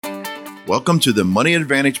Welcome to the Money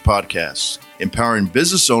Advantage Podcast, empowering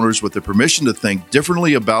business owners with the permission to think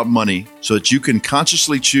differently about money so that you can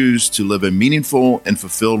consciously choose to live a meaningful and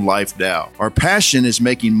fulfilled life now. Our passion is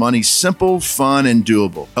making money simple, fun, and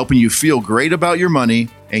doable, helping you feel great about your money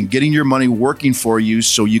and getting your money working for you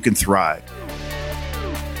so you can thrive.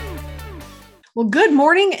 Well, good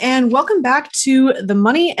morning and welcome back to the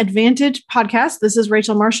Money Advantage Podcast. This is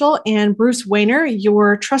Rachel Marshall and Bruce Wayner,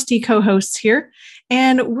 your trusty co-hosts here.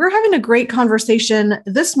 And we're having a great conversation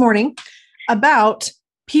this morning about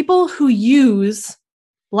people who use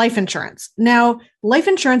life insurance. Now, life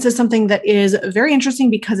insurance is something that is very interesting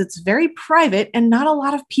because it's very private and not a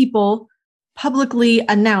lot of people publicly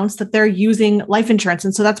announce that they're using life insurance.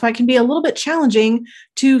 And so that's why it can be a little bit challenging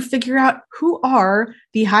to figure out who are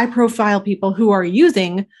the high profile people who are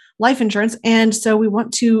using life insurance. And so we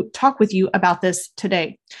want to talk with you about this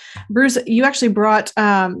today. Bruce, you actually brought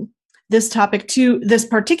this topic to this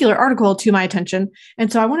particular article to my attention.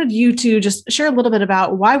 And so I wanted you to just share a little bit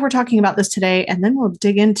about why we're talking about this today, and then we'll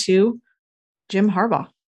dig into Jim Harbaugh.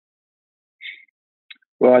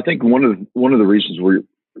 Well, I think one of the reasons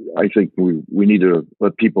we need to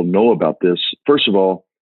let people know about this. First of all,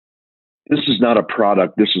 this is not a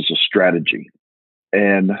product. This is a strategy.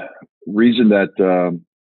 And reason that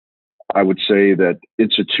I would say that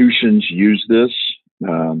institutions use this,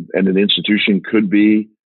 and an institution could be,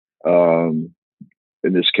 in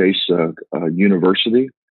this case, a university.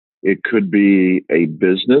 It could be a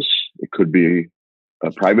business. It could be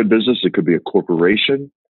a private business. It could be a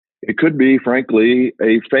corporation. It could be, frankly,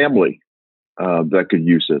 a family that could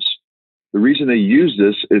use this. The reason they use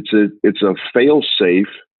this, it's a fail-safe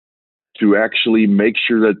to actually make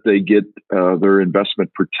sure that they get their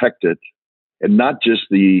investment protected, and not just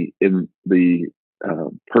the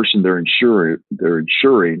person they're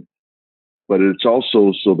insuring, but it's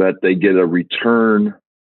also so that they get a return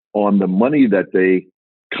on the money that they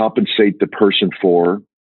compensate the person for,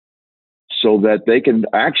 so that they can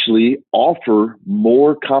actually offer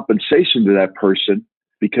more compensation to that person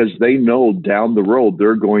because they know down the road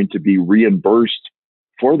they're going to be reimbursed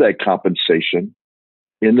for that compensation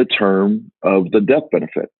in the term of the death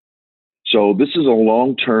benefit. So this is a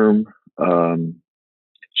long-term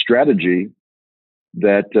strategy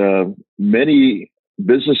that many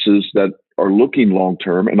businesses that are looking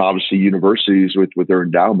long-term, and obviously universities with their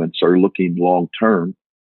endowments are looking long-term.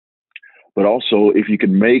 But also, if you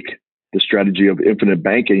can make the strategy of infinite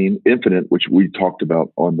banking infinite, which we talked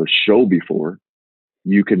about on the show before,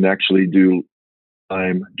 you can actually do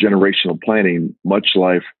generational planning, much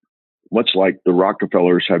like the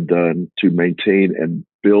Rockefellers have done to maintain and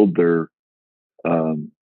build their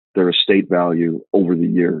estate value over the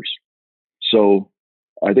years. So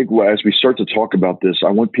I think as we start to talk about this,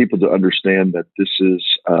 I want people to understand that this is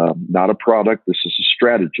not a product. This is a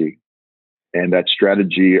strategy. And that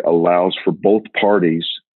strategy allows for both parties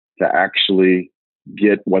to actually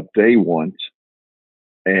get what they want.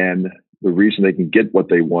 And the reason they can get what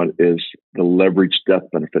they want is the leveraged death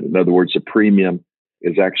benefit. In other words, the premium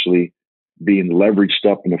is actually being leveraged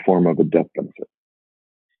up in the form of a death benefit.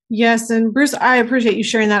 Yes. And Bruce, I appreciate you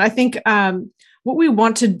sharing that. I think what we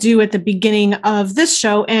want to do at the beginning of this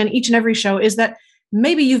show and each and every show is that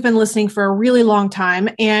maybe you've been listening for a really long time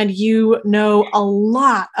and you know a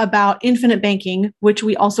lot about infinite banking, which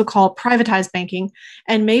we also call privatized banking.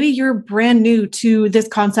 And maybe you're brand new to this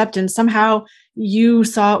concept and somehow you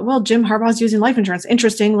saw, well, Jim Harbaugh's using life insurance.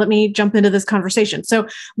 Interesting. Let me jump into this conversation. So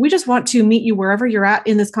we just want to meet you wherever you're at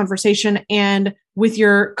in this conversation and with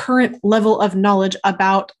your current level of knowledge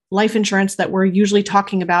about life insurance that we're usually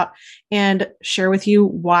talking about, and share with you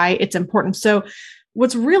why it's important. So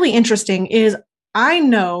what's really interesting is I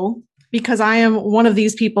know, because I am one of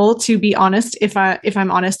these people, to be honest, if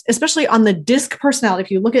I'm honest, especially on the DISC personality,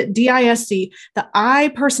 if you look at DISC, the I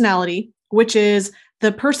personality, which is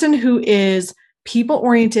the person who is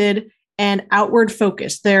people-oriented and outward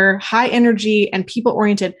focused, they're high energy and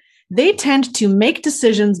people-oriented, they tend to make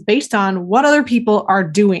decisions based on what other people are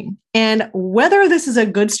doing. And whether this is a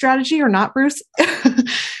good strategy or not, Bruce,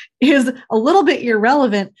 is a little bit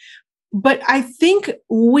irrelevant. But I think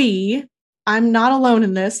I'm not alone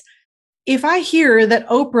in this. If I hear that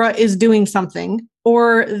Oprah is doing something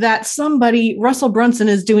or that somebody, Russell Brunson,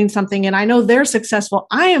 is doing something and I know they're successful,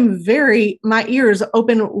 I am my ears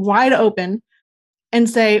wide open and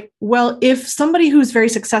say, well, if somebody who's very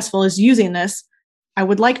successful is using this, I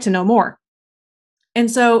would like to know more. And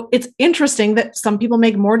so it's interesting that some people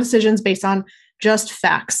make more decisions based on just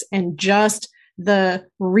facts and just the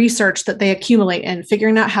research that they accumulate and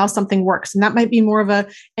figuring out how something works. And that might be more of a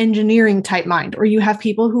engineering type mind, or you have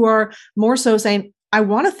people who are more so saying, I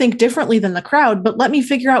want to think differently than the crowd, but let me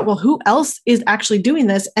figure out, well, who else is actually doing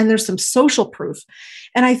this? And there's some social proof.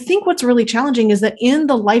 And I think what's really challenging is that in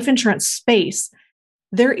the life insurance space,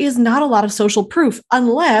 there is not a lot of social proof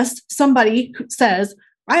unless somebody says,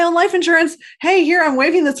 I own life insurance. Hey, here, I'm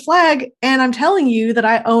waving this flag and I'm telling you that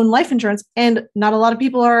I own life insurance. And not a lot of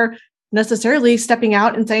people are necessarily stepping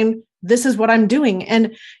out and saying, this is what I'm doing.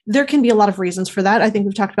 And there can be a lot of reasons for that. I think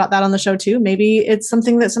we've talked about that on the show too. Maybe it's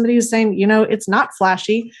something that somebody is saying, it's not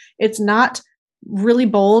flashy. It's not really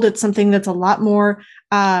bold. It's something that's a lot more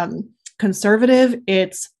conservative.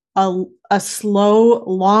 It's a slow,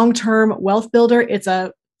 long-term wealth builder. It's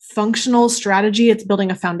a functional strategy. It's building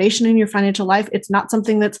a foundation in your financial life. It's not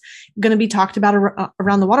something that's going to be talked about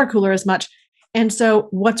around the water cooler as much. And so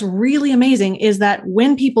what's really amazing is that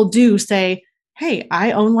when people do say, hey,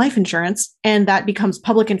 I own life insurance, and that becomes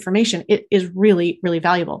public information, it is really, really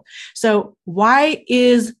valuable. So why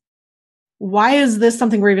is this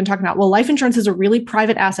something we're even talking about? Well, life insurance is a really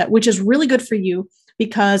private asset, which is really good for you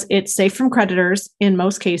because it's safe from creditors in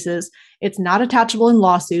most cases. It's not attachable in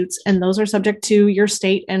lawsuits, and those are subject to your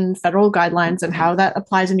state and federal guidelines and how that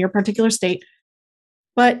applies in your particular state.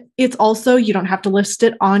 But it's also, you don't have to list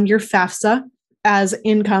it on your FAFSA as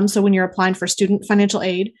income. So when you're applying for student financial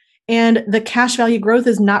aid, and the cash value growth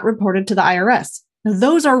is not reported to the IRS. Now,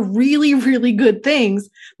 those are really, really good things,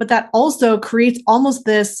 but that also creates almost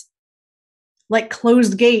this like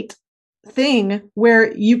closed gate thing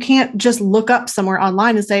where you can't just look up somewhere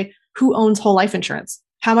online and say, who owns whole life insurance?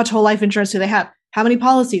 How much whole life insurance do they have? How many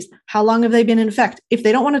policies? How long have they been in effect? If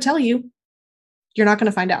they don't want to tell you, you're not going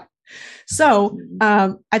to find out. So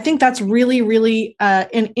I think that's really, really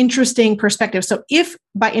an interesting perspective. So if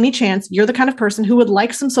by any chance you're the kind of person who would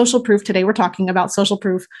like some social proof, today we're talking about social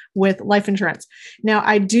proof with life insurance. Now,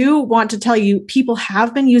 I do want to tell you, people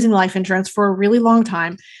have been using life insurance for a really long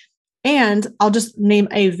time. And I'll just name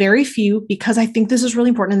a very few because I think this is really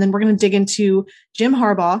important. And then we're going to dig into Jim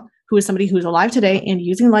Harbaugh, who is somebody who's alive today and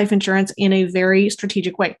using life insurance in a very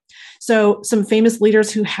strategic way. So some famous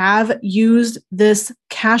leaders who have used this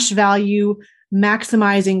cash value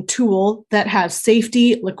maximizing tool that has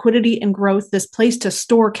safety, liquidity, and growth, this place to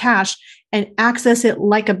store cash and access it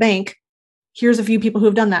like a bank. Here's a few people who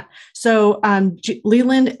have done that. So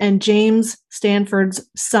Leland and James Stanford's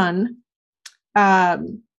son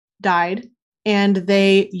died, and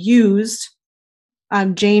they used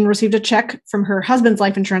Jane received a check from her husband's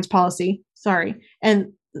life insurance policy.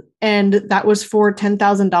 And that was for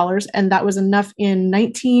 $10,000, and that was enough in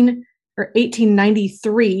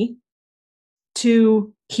 1893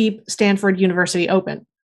 to keep Stanford University open.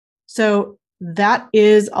 So that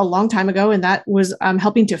is a long time ago, and that was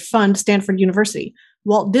helping to fund Stanford University.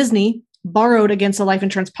 Walt Disney borrowed against a life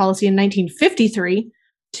insurance policy in 1953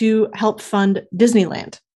 to help fund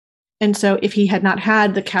Disneyland. And so if he had not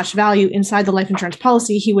had the cash value inside the life insurance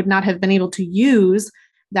policy, he would not have been able to use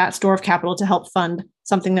that store of capital to help fund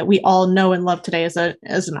something that we all know and love today as an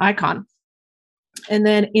icon. And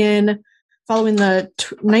then following the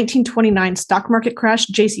 1929 stock market crash,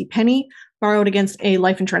 J.C. Penney borrowed against a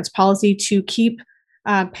life insurance policy to keep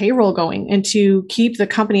payroll going and to keep the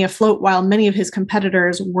company afloat while many of his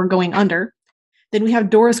competitors were going under. Then we have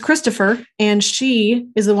Doris Christopher, and she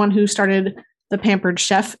is the one who started the Pampered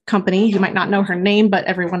Chef company. You might not know her name, but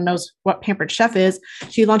everyone knows what Pampered Chef is.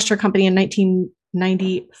 She launched her company in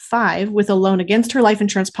 1995 with a loan against her life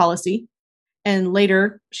insurance policy. And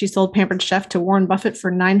later she sold Pampered Chef to Warren Buffett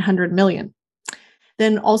for $900 million.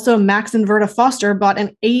 Then also Max and Verta Foster bought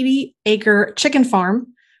an 80-acre chicken farm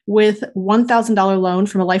with $1,000 loan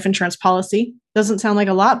from a life insurance policy. Doesn't sound like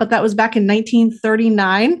a lot, but that was back in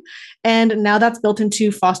 1939. And now that's built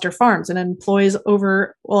into Foster Farms and employs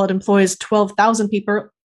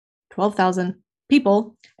 12,000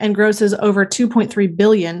 people and grosses over $2.3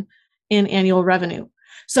 billion in annual revenue.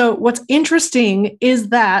 So what's interesting is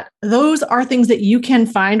that those are things that you can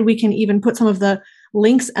find. We can even put some of the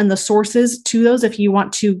links and the sources to those if you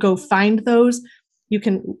want to go find those. You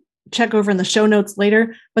can check over in the show notes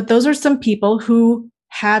later. But those are some people who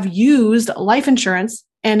have used life insurance,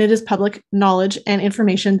 and it is public knowledge and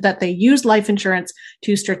information that they use life insurance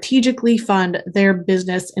to strategically fund their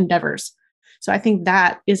business endeavors. So I think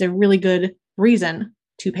that is a really good reason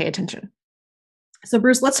to pay attention. So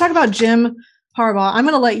Bruce, let's talk about Jim Harbaugh. I'm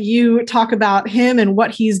going to let you talk about him and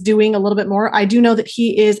what he's doing a little bit more. I do know that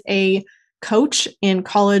he is a coach in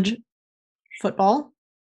college football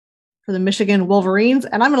for the Michigan Wolverines.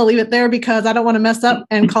 And I'm going to leave it there because I don't want to mess up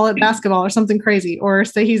and call it basketball or something crazy, or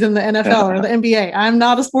say he's in the NFL or the NBA. I'm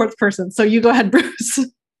not a sports person. So you go ahead, Bruce.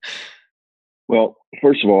 Well,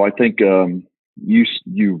 first of all, I think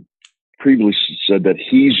you previously said that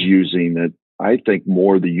he's using it. I think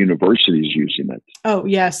more the university is using it. Oh,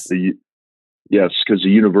 yes. Yes, because the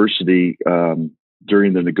university,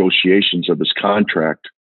 during the negotiations of his contract,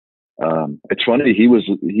 it's funny, he was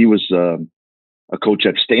a coach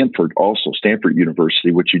at Stanford, also Stanford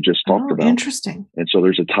University, which you just talked about. Interesting. And so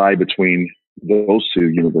there's a tie between those two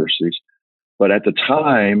universities. But at the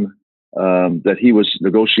time that he was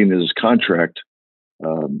negotiating his contract,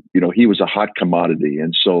 he was a hot commodity.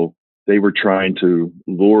 And so they were trying to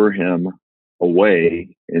lure him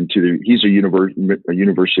away he's a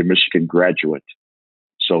University of Michigan graduate.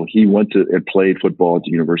 So he went and played football at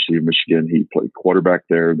the University of Michigan. He played quarterback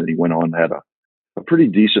there. Then he went on, had a pretty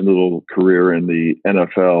decent little career in the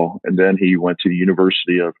NFL. And then he went to the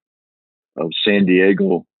University of San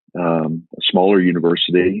Diego, a smaller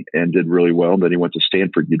university, and did really well. Then he went to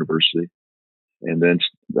Stanford University, and then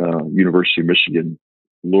University of Michigan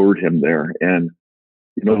lured him there. And,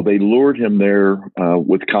 they lured him there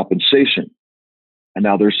with compensation. And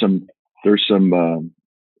now there's some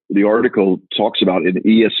the article talks about in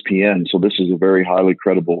ESPN. So this is a very highly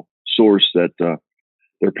credible source that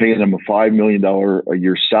they're paying him a $5 million a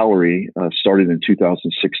year salary starting in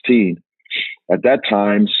 2016. At that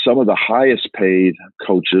time, some of the highest paid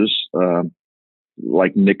coaches,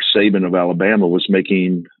 like Nick Saban of Alabama, was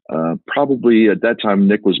making probably at that time,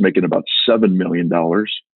 Nick was making about $7 million.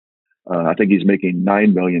 I think he's making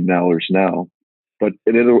 $9 million now. But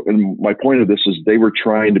and my point of this is they were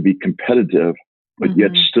trying to be competitive, but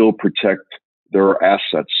yet still protect their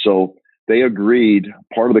assets. So they agreed,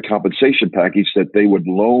 part of the compensation package, that they would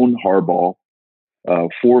loan Harbaugh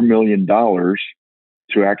 $4 million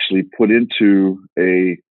to actually put into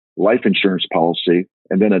a life insurance policy,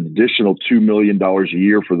 and then an additional $2 million a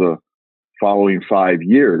year for the following 5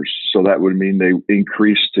 years. So that would mean they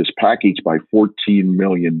increased his package by $14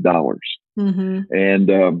 million. And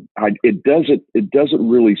it doesn't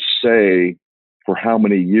really say for how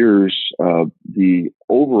many years the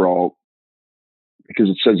overall, because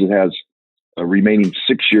it says it has a remaining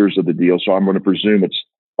 6 years of the deal. So I'm going to presume it's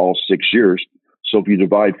all 6 years. So if you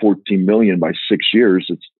divide 14 million by 6 years,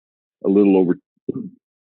 it's a little over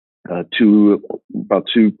about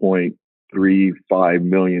 2.35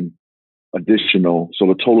 million additional. So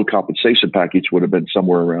the total compensation package would have been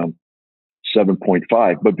somewhere around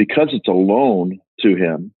 7.5. But because it's a loan to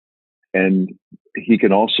him, and he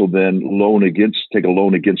can also then take a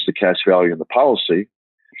loan against the cash value of the policy,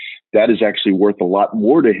 that is actually worth a lot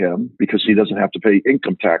more to him because he doesn't have to pay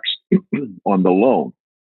income tax on the loan.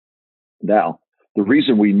 Now, the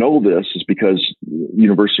reason we know this is because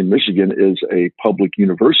University of Michigan is a public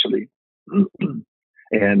university,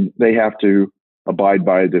 and they have to abide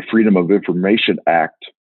by the Freedom of Information Act,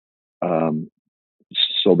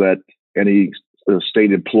 so that any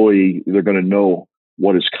state employee, they're going to know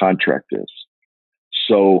what his contract is.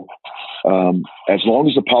 So as long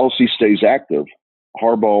as the policy stays active,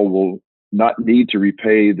 Harbaugh will not need to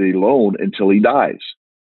repay the loan until he dies.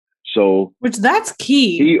 So, which that's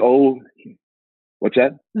key. What's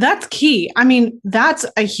that? That's key. I mean, that's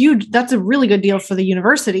a really good deal for the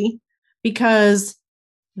university because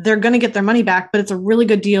they're going to get their money back, but it's a really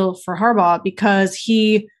good deal for Harbaugh because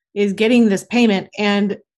he is getting this payment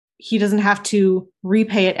and he doesn't have to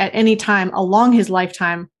repay it at any time along his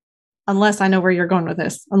lifetime, unless I know where you're going with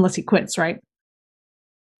this, unless he quits, right?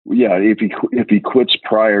 Yeah, if he quits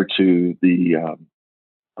prior to the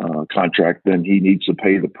contract, then he needs to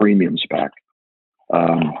pay the premiums back.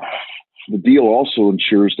 The deal also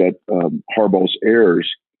ensures that Harbaugh's heirs,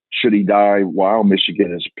 should he die while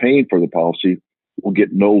Michigan is paying for the policy, will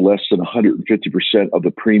get no less than 150% of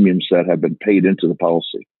the premiums that have been paid into the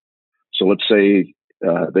policy. So let's say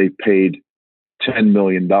they paid $10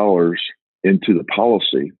 million into the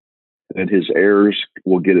policy, and his heirs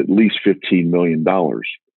will get at least $15 million.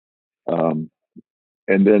 And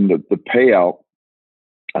then the payout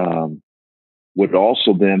would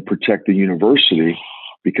also then protect the university,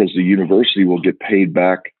 because the university will get paid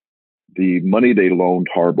back the money they loaned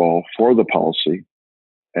Harbaugh for the policy.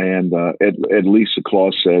 And at least the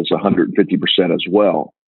clause says 150% as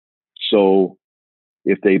well. So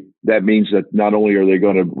that means that not only are they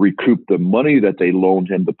going to recoup the money that they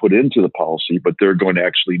loaned him to put into the policy, but they're going to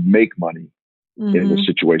actually make money in the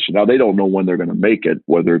situation. Now, they don't know when they're going to make it,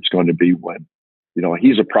 whether it's going to be when,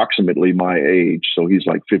 he's approximately my age. So he's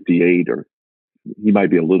like 58, or he might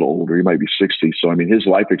be a little older. He might be 60. So, I mean, his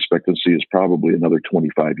life expectancy is probably another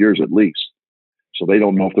 25 years at least. So they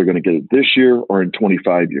don't know if they're going to get it this year or in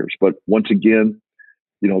 25 years. But once again,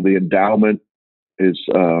 the endowment is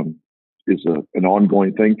an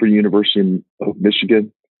ongoing thing for the University of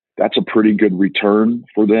Michigan. That's a pretty good return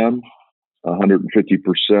for them,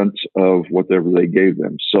 150% of whatever they gave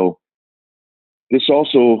them. So This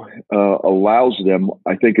also allows them,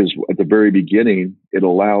 I think, is at the very beginning, it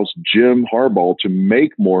allows Jim Harbaugh to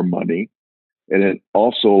make more money, and it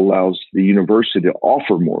also allows the university to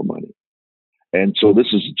offer more money. And so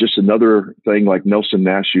this is just another thing, like Nelson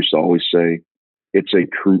Nash used to always say, it's a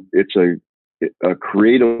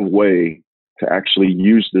creative way to actually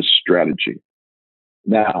use this strategy.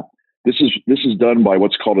 Now, this is done by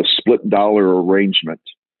what's called a split dollar arrangement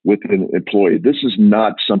with an employee. This is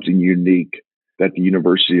not something unique that the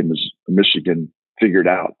University of Michigan figured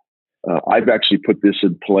out. I've actually put this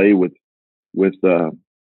in play with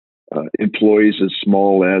employees as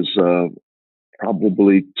small as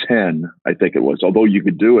probably 10, I think it was, although you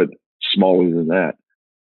could do it smaller than that.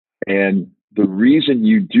 And the reason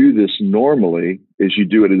you do this normally is you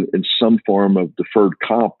do it in some form of deferred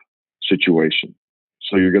comp situation.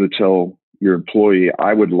 So you're going to tell your employee,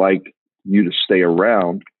 I would like you to stay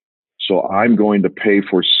around, so I'm going to pay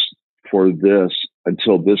for this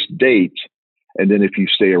until this date. And then if you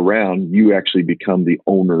stay around, you actually become the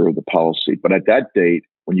owner of the policy. But at that date,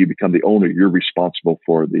 when you become the owner, you're responsible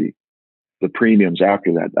for the premiums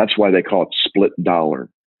after that. That's why they call it split dollar.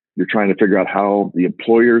 You're trying to figure out how the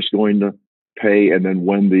employer is going to pay, and then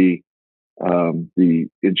when the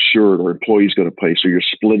insured or employee is going to pay. So you're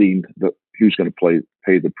splitting who's going to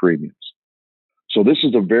pay the premiums. So this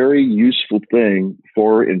is a very useful thing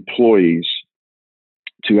for employees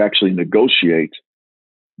to actually negotiate,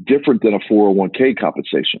 different than a 401k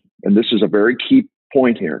compensation. And this is a very key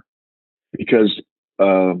point here, because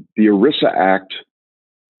the ERISA Act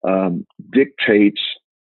dictates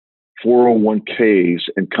 401ks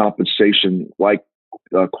and compensation like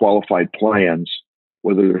qualified plans,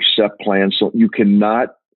 whether they're SEP plans. So you cannot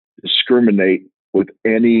discriminate with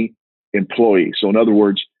any employee. So in other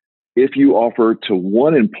words, if you offer to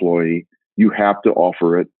one employee, you have to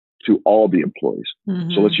offer it to all the employees.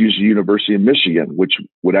 Mm-hmm. So let's use the University of Michigan, which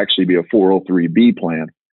would actually be a 403B plan.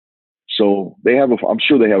 So I'm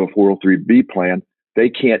sure they have a 403B plan. They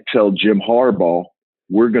can't tell Jim Harbaugh,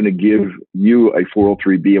 we're going to give you a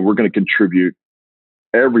 403B and we're going to contribute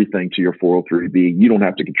everything to your 403B. You don't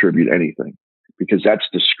have to contribute anything, because that's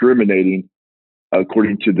discriminating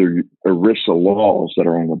according to the ERISA laws that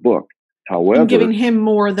are on the book. However, and giving him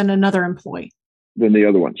more than another employee. Than the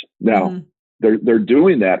other ones. Now, they're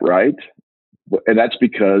doing that, right? And that's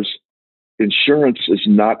because insurance is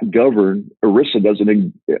not governed. ERISA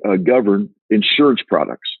doesn't govern insurance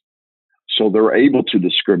products. So they're able to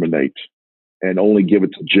discriminate and only give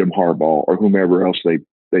it to Jim Harbaugh or whomever else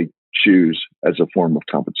they choose as a form of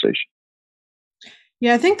compensation.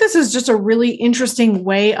 Yeah, I think this is just a really interesting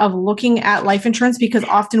way of looking at life insurance, because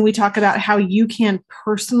often we talk about how you can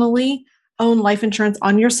personally own life insurance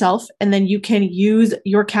on yourself, and then you can use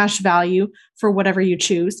your cash value for whatever you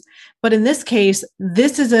choose. But in this case,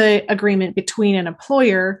 this is an agreement between an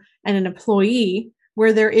employer and an employee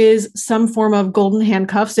where there is some form of golden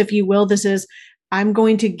handcuffs, if you will. This is, I'm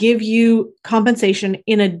going to give you compensation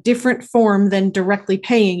in a different form than directly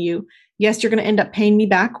paying you. Yes, you're going to end up paying me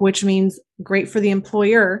back, which means great for the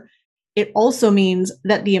employer. It also means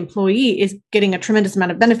that the employee is getting a tremendous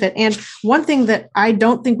amount of benefit. And one thing that I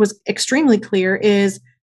don't think was extremely clear is,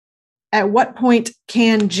 at what point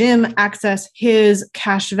can Jim access his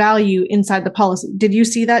cash value inside the policy? Did you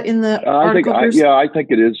see that in the article? I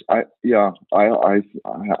think it is. I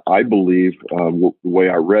believe the way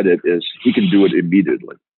I read it is he can do it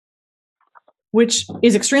immediately, which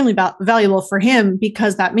is extremely valuable for him,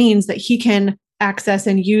 because that means that he can access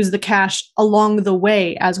and use the cash along the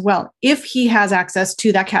way as well. If he has access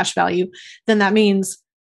to that cash value, then that means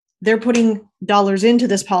they're putting dollars into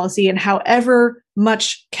this policy, and however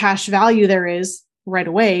much cash value there is right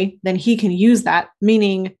away, then he can use that,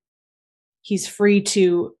 meaning he's free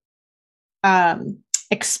to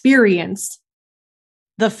experience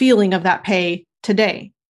the feeling of that pay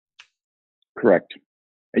today. Correct.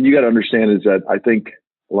 And you got to understand is that I think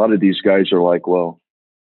a lot of these guys are like, well,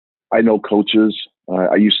 I know coaches.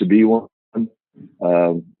 I used to be one.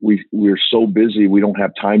 We're so busy, we don't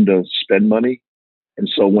have time to spend money. And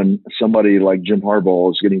so when somebody like Jim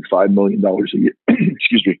Harbaugh is getting $5 million a year,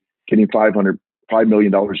 getting $5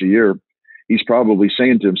 million a year, he's probably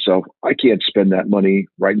saying to himself, I can't spend that money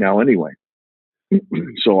right now anyway.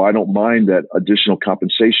 So I don't mind that additional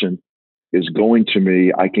compensation is going to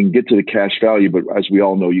me. I can get to the cash value, but as we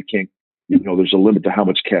all know, you can't, there's a limit to how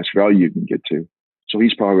much cash value you can get to. So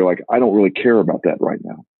he's probably like, I don't really care about that right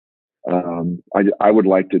now. I would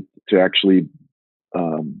like to actually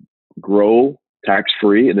grow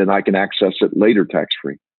tax-free, and then I can access it later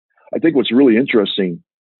tax-free. I think what's really interesting,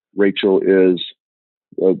 Rachel, is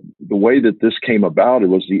the way that this came about, it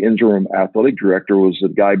was the interim athletic director was a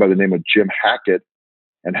guy by the name of Jim Hackett.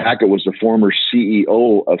 And Hackett was the former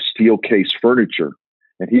CEO of Steelcase Furniture.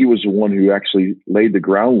 And he was the one who actually laid the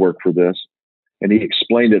groundwork for this. And he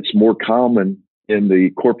explained it's more common in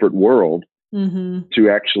the corporate world to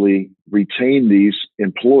actually retain these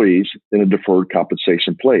employees in a deferred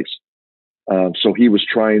compensation place. So he was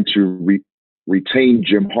trying to retain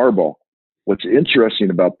Jim Harbaugh. What's interesting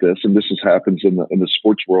about this, and this happens in the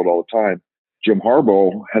sports world all the time, Jim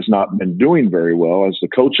Harbaugh has not been doing very well as the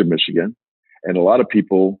coach of Michigan. And a lot of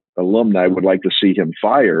people, alumni, would like to see him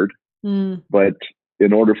fired. But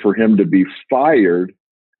in order for him to be fired,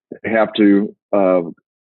 they have to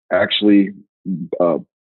actually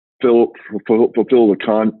fulfill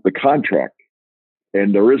the contract.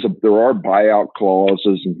 And there are buyout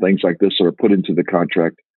clauses and things like this that are put into the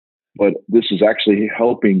contract. But this is actually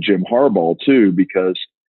helping Jim Harbaugh too, because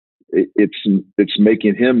it's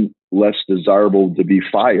making him less desirable to be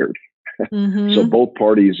fired. So both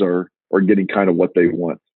parties are getting kind of what they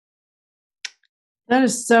want. That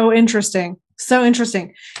is so interesting. So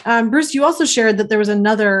interesting. Bruce, you also shared that there was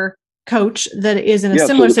another coach that is in a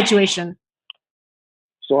similar situation.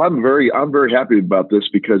 So I'm very happy about this,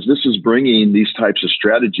 because this is bringing these types of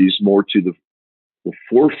strategies more to the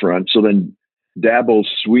forefront. So then Dabo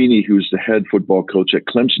Swinney, who's the head football coach at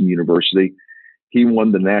Clemson University, he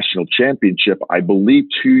won the national championship, I believe,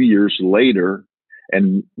 2 years later,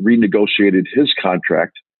 and renegotiated his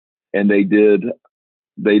contract. And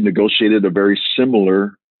they negotiated a very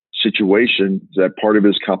similar situation, that part of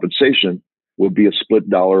his compensation will be a split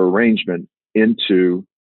dollar arrangement into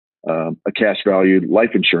a cash valued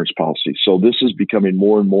life insurance policy. So this is becoming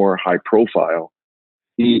more and more high profile.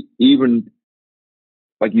 Even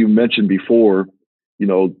like you mentioned before,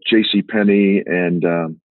 J.C. Penney and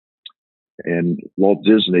Walt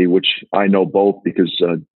Disney, which I know both because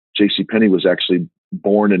J.C. Penney was actually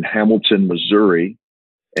born in Hamilton, Missouri.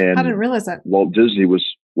 And I didn't realize that. Walt Disney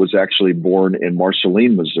was actually born in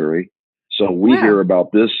Marceline, Missouri. So we hear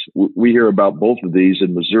about this. We hear about both of these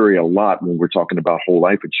in Missouri a lot when we're talking about whole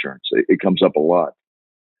life insurance. It comes up a lot.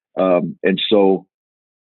 And so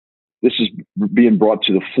this is being brought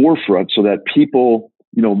to the forefront so that people,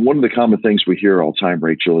 one of the common things we hear all the time,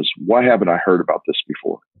 Rachel, is why haven't I heard about this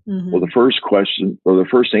before? Well, the first question or the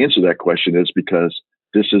first answer to that question is because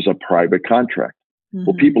this is a private contract.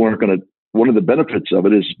 Well, people aren't going to, one of the benefits of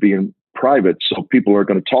it is being private. So people are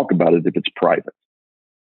going to talk about it if it's private.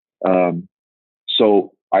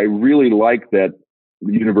 So I really like that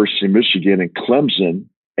the University of Michigan and Clemson,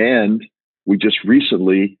 and we just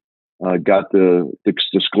recently got the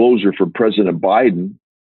disclosure from President Biden,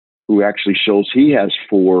 who actually shows he has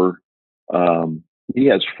four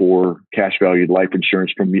cash valued life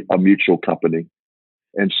insurance from a mutual company.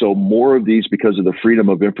 And so more of these, because of the Freedom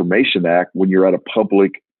of Information Act, when you're at a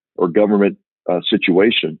public or government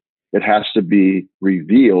situation, it has to be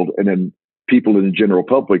revealed. And then people in the general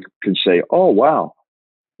public can say, oh, wow,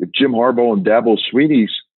 if Jim Harbaugh and Dabo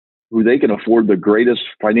Swinney's, who they can afford the greatest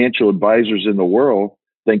financial advisors in the world,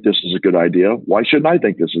 think this is a good idea, why shouldn't I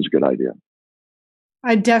think this is a good idea?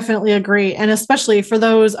 I definitely agree. And especially for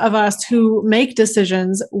those of us who make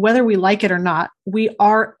decisions, whether we like it or not, we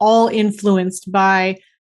are all influenced by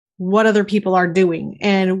what other people are doing.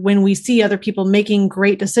 And when we see other people making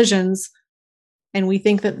great decisions and we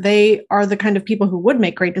think that they are the kind of people who would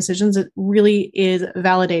make great decisions, it really is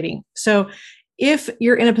validating. So if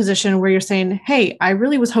you're in a position where you're saying, hey, I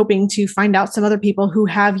really was hoping to find out some other people who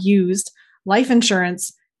have used life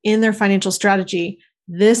insurance in their financial strategy,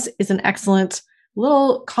 this is an excellent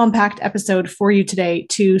little compact episode for you today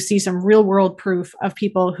to see some real world proof of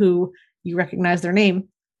people who you recognize their name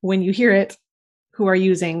when you hear it, who are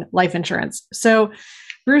using life insurance. So,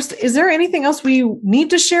 Bruce, is there anything else we need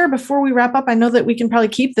to share before we wrap up? I know that we can probably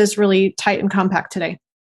keep this really tight and compact today.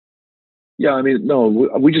 Yeah, I mean, no,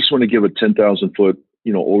 we just want to give a 10,000 foot,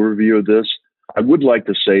 overview of this. I would like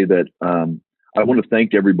to say that I want to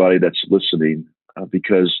thank everybody that's listening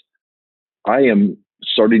because I am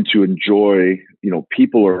starting to enjoy,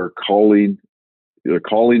 people are calling, they're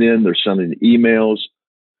calling in, they're sending emails,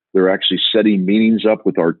 they're actually setting meetings up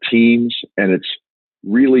with our teams. And it's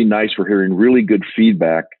really nice. We're hearing really good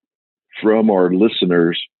feedback from our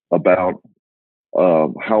listeners about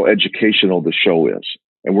how educational the show is.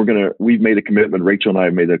 And we've made a commitment, Rachel and I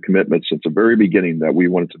have made a commitment since the very beginning that we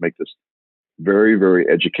wanted to make this very, very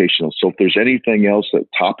educational. So if there's anything else,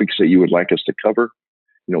 topics that you would like us to cover,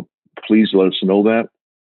 please let us know that.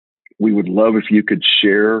 We would love if you could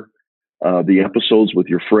share the episodes with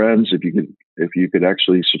your friends. If you could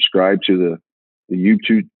actually subscribe to the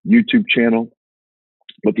YouTube channel.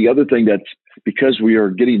 But the other thing that's because we are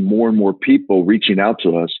getting more and more people reaching out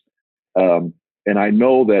to us, and I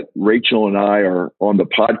know that Rachel and I are on the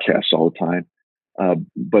podcast all the time,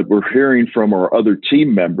 but we're hearing from our other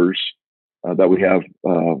team members that we have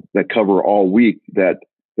that cover all week that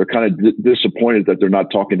they're kind of disappointed that they're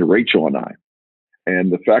not talking to Rachel and I.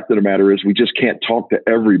 And the fact of the matter is we just can't talk to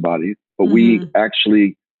everybody, but we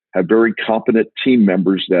actually have very competent team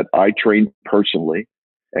members that I train personally,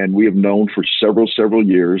 and we have known for several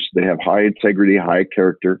years. They have high integrity, high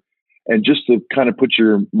character. And just to kind of put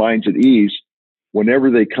your minds at ease,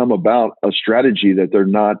 whenever they come about a strategy that they're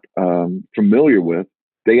not familiar with,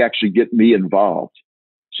 they actually get me involved.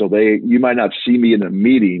 So you might not see me in a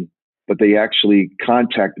meeting, but they actually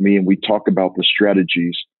contact me and we talk about the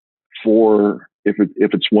strategies for if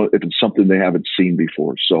it's something they haven't seen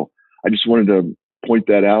before. So I just wanted to point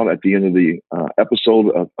that out at the end of the episode,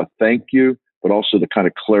 a thank you, but also to kind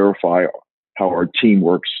of clarify how our team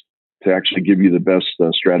works to actually give you the best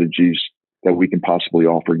strategies that we can possibly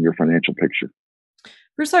offer in your financial picture.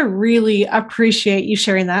 Bruce, I really appreciate you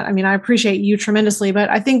sharing that. I mean, I appreciate you tremendously, but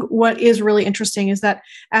I think what is really interesting is that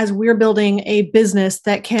as we're building a business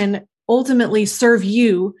that can ultimately serve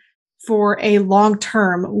you for a long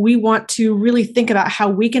term, we want to really think about how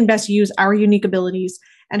we can best use our unique abilities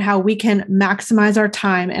and how we can maximize our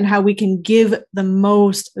time and how we can give the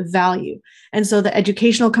most value. And so the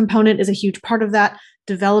educational component is a huge part of that,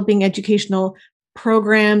 developing educational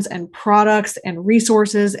programs and products and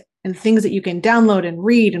resources and things that you can download and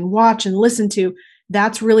read and watch and listen to.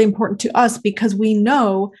 That's really important to us because we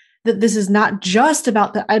know that this is not just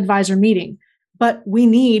about the advisor meeting, but we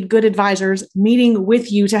need good advisors meeting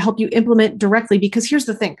with you to help you implement directly. Because here's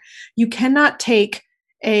the thing, you cannot take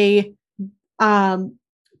a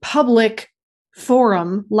public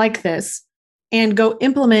forum like this and go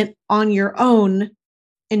implement on your own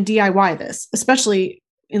and DIY this, especially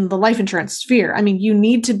in the life insurance sphere. I mean, you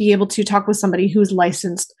need to be able to talk with somebody who's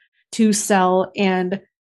licensed to sell and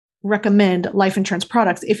recommend life insurance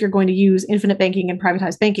products if you're going to use infinite banking and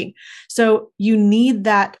privatized banking. So you need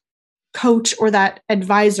that coach or that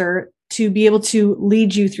advisor to be able to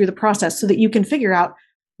lead you through the process so that you can figure out,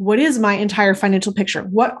 what is my entire financial picture?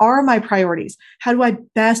 What are my priorities? How do I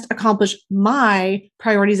best accomplish my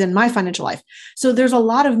priorities in my financial life? So there's a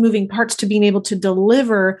lot of moving parts to being able to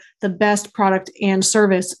deliver the best product and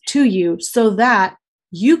service to you so that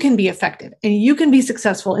you can be effective and you can be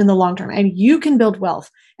successful in the long term and you can build wealth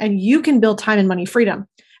and you can build time and money freedom.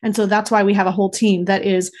 And so that's why we have a whole team that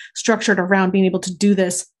is structured around being able to do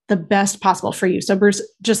this the best possible for you. So Bruce,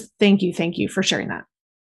 just thank you for sharing that.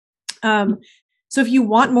 So if you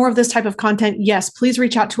want more of this type of content, yes, please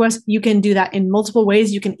reach out to us. You can do that in multiple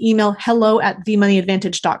ways. You can email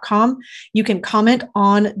hello@themoneyadvantage.com. You can comment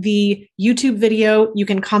on the YouTube video. You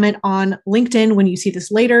can comment on LinkedIn when you see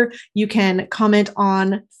this later. You can comment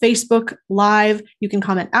on Facebook Live. You can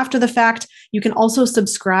comment after the fact. You can also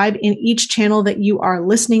subscribe in each channel that you are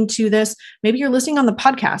listening to this. Maybe you're listening on the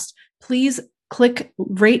podcast. Please click,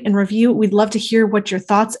 rate, and review. We'd love to hear what your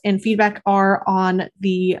thoughts and feedback are on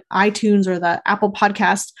the iTunes or the Apple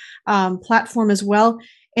Podcast platform as well.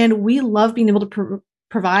 And we love being able to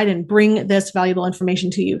provide and bring this valuable information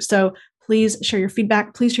to you. So please share your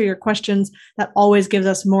feedback. Please share your questions. That always gives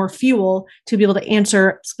us more fuel to be able to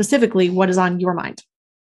answer specifically what is on your mind.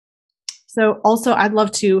 So also, I'd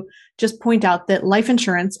love to just point out that life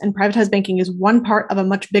insurance and privatized banking is one part of a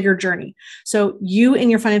much bigger journey. So you in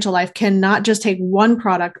your financial life cannot just take one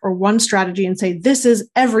product or one strategy and say, this is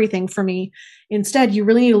everything for me. Instead, you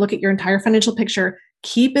really need to look at your entire financial picture,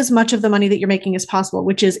 keep as much of the money that you're making as possible,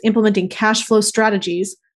 which is implementing cash flow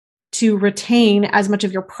strategies to retain as much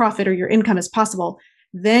of your profit or your income as possible.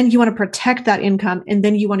 Then you want to protect that income, and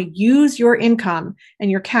then you want to use your income and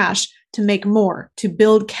your cash to make more, to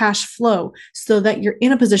build cash flow so that you're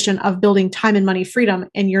in a position of building time and money freedom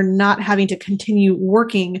and you're not having to continue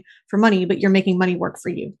working for money, but you're making money work for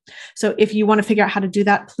you. So if you want to figure out how to do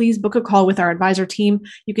that, please book a call with our advisor team.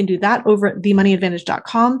 You can do that over at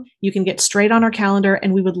themoneyadvantage.com. You can get straight on our calendar,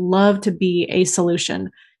 and we would love to be a solution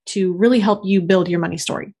to really help you build your money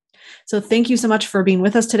story. So thank you so much for being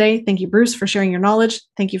with us today. Thank you, Bruce, for sharing your knowledge.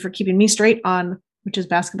 Thank you for keeping me straight on which is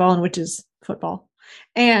basketball and which is football.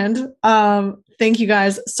 And thank you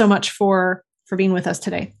guys so much for being with us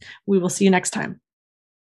today. We will see you next time.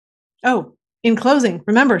 Oh, in closing,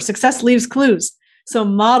 remember, success leaves clues. So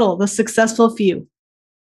model the successful few,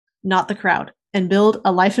 not the crowd, and build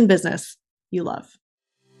a life and business you love.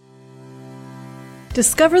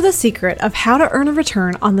 Discover the secret of how to earn a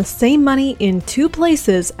return on the same money in two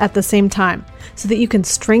places at the same time so that you can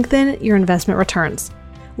strengthen your investment returns.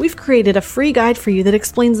 we've created a free guide for you that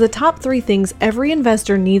explains the top 3 things every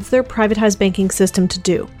investor needs their privatized banking system to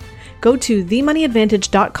do. Go to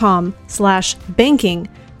themoneyadvantage.com/banking,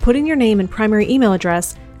 put in your name and primary email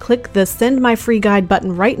address, click the Send My Free Guide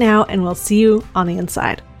button right now, and we'll see you on the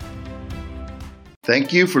inside.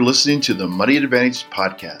 Thank you for listening to the Money Advantage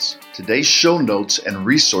podcast. Today's show notes and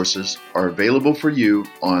resources are available for you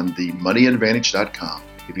on themoneyadvantage.com.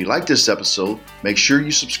 If you like this episode, make sure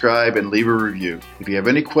you subscribe and leave a review. If you have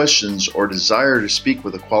any questions or desire to speak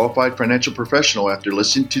with a qualified financial professional after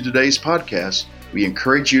listening to today's podcast, we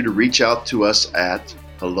encourage you to reach out to us at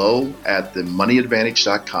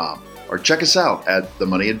hello@themoneyadvantage.com or check us out at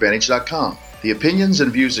themoneyadvantage.com. The opinions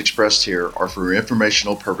and views expressed here are for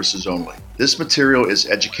informational purposes only. This material is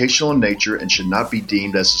educational in nature and should not be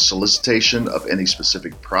deemed as a solicitation of any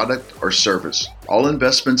specific product or service. All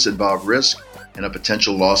investments involve risk and a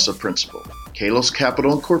potential loss of principal. Kalos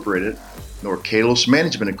Capital Incorporated nor Kalos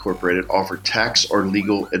Management Incorporated offer tax or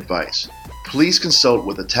legal advice. Please consult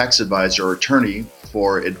with a tax advisor or attorney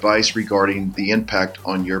for advice regarding the impact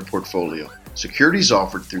on your portfolio. Securities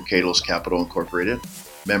offered through Kalos Capital Incorporated,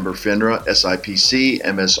 member FINRA, SIPC,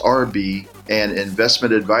 MSRB, and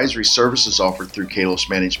investment advisory services offered through Kalos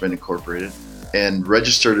Management Incorporated and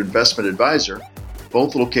registered investment advisor,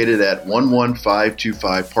 both located at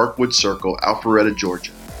 11525 Parkwood Circle, Alpharetta,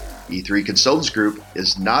 Georgia. E3 Consultants Group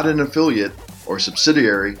is not an affiliate or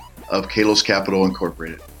subsidiary of Kalos Capital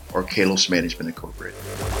Incorporated or Kalos Management Incorporated.